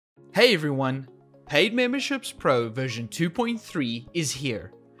Hey everyone, Paid Memberships Pro version 2.3 is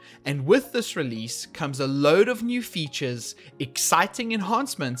here, and with this release comes a load of new features, exciting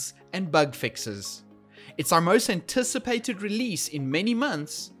enhancements, and bug fixes. It's our most anticipated release in many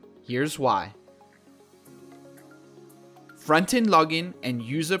months. Here's why. Front-end login and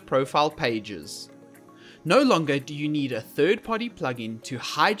user profile pages. No longer do you need a third-party plugin to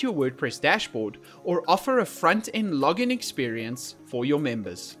hide your WordPress dashboard or offer a front-end login experience for your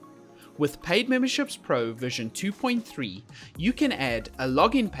members. With Paid Memberships Pro version 2.3, you can add a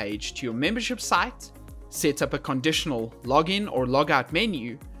login page to your membership site, set up a conditional login or logout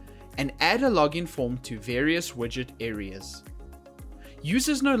menu, and add a login form to various widget areas.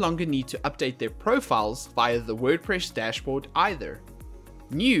 Users no longer need to update their profiles via the WordPress dashboard either.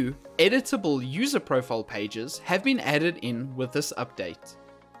 New, editable user profile pages have been added in with this update,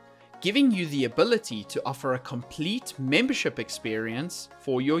 giving you the ability to offer a complete membership experience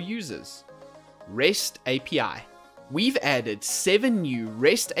for your users. REST API. We've added 7 new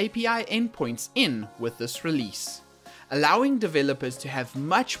REST API endpoints in with this release, allowing developers to have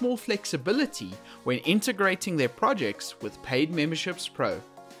much more flexibility when integrating their projects with Paid Memberships Pro.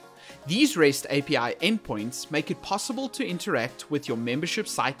 These REST API endpoints make it possible to interact with your membership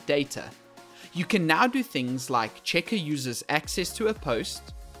site data. You can now do things like check a user's access to a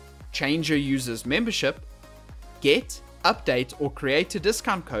post, change a user's membership, get, update or create a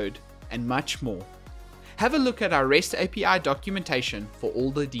discount code, and much more. Have a look at our REST API documentation for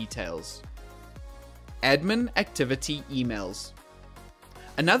all the details. Admin activity emails.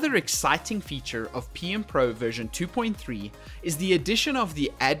 Another exciting feature of PMPro version 2.3 is the addition of the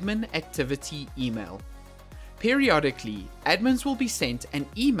admin activity email. Periodically, admins will be sent an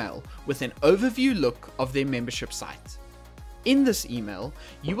email with an overview look of their membership site. In this email,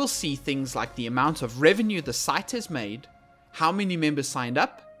 you will see things like the amount of revenue the site has made, how many members signed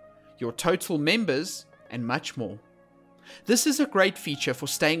up, your total members, and much more. This is a great feature for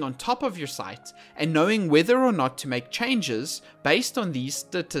staying on top of your site and knowing whether or not to make changes based on these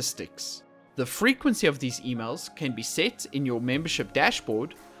statistics. The frequency of these emails can be set in your membership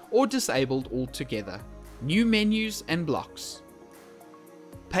dashboard or disabled altogether. New menus and blocks.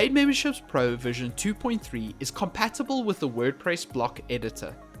 Paid Memberships Pro version 2.3 is compatible with the WordPress block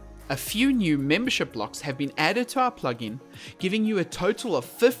editor. A few new membership blocks have been added to our plugin, giving you a total of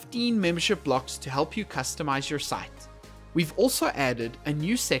 15 membership blocks to help you customize your site. We've also added a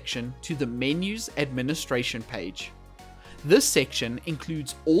new section to the menus administration page. This section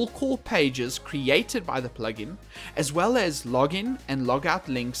includes all core pages created by the plugin, as well as login and logout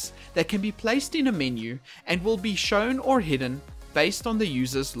links that can be placed in a menu and will be shown or hidden based on the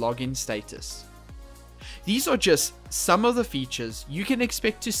user's login status. These are just some of the features you can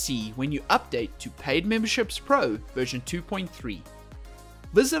expect to see when you update to Paid Memberships Pro version 2.3.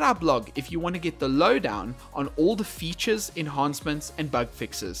 Visit our blog if you want to get the lowdown on all the features, enhancements, and bug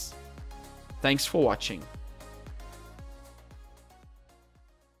fixes. Thanks for watching.